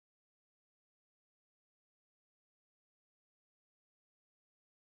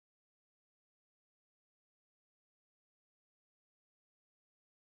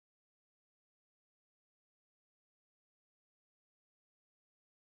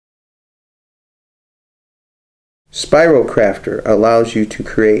SpiroCrafter allows you to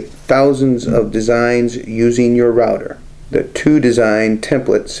create thousands of designs using your router. The 2 design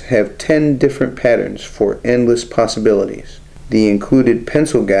templates have 10 different patterns for endless possibilities. The included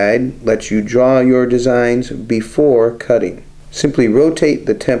pencil guide lets you draw your designs before cutting. Simply rotate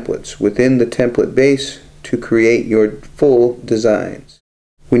the templates within the template base to create your full designs.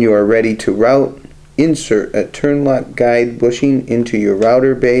 When you are ready to route, insert a turn lock guide bushing into your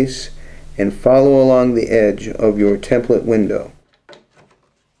router base and follow along the edge of your template window.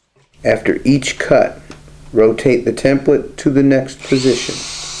 After each cut, rotate the template to the next position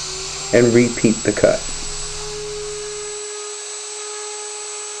and repeat the cut.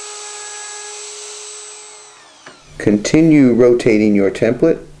 Continue rotating your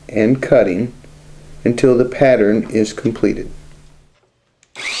template and cutting until the pattern is completed.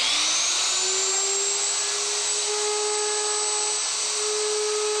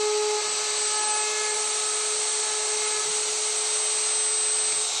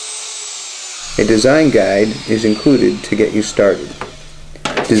 A design guide is included to get you started.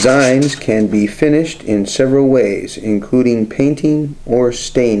 Designs can be finished in several ways, including painting or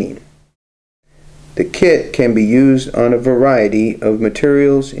staining. The kit can be used on a variety of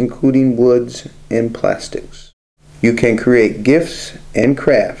materials, including woods and plastics. You can create gifts and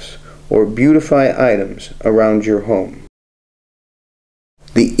crafts or beautify items around your home.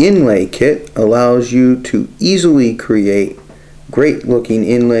 The Inlay Kit allows you to easily create great-looking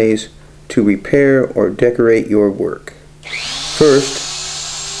inlays to repair or decorate your work.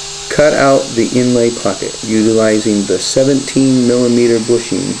 First, cut out the inlay pocket utilizing the 17mm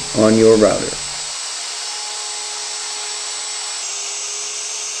bushing on your router.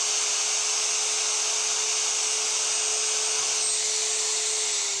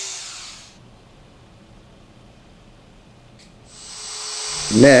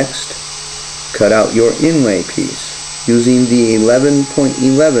 Next, cut out your inlay piece using the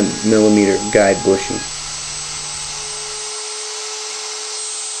 11.11mm guide bushing.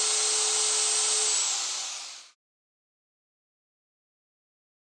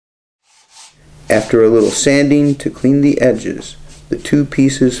 After a little sanding to clean the edges, the 2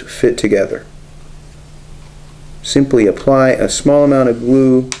 pieces fit together. Simply apply a small amount of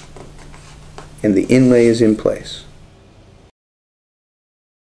glue and the inlay is in place.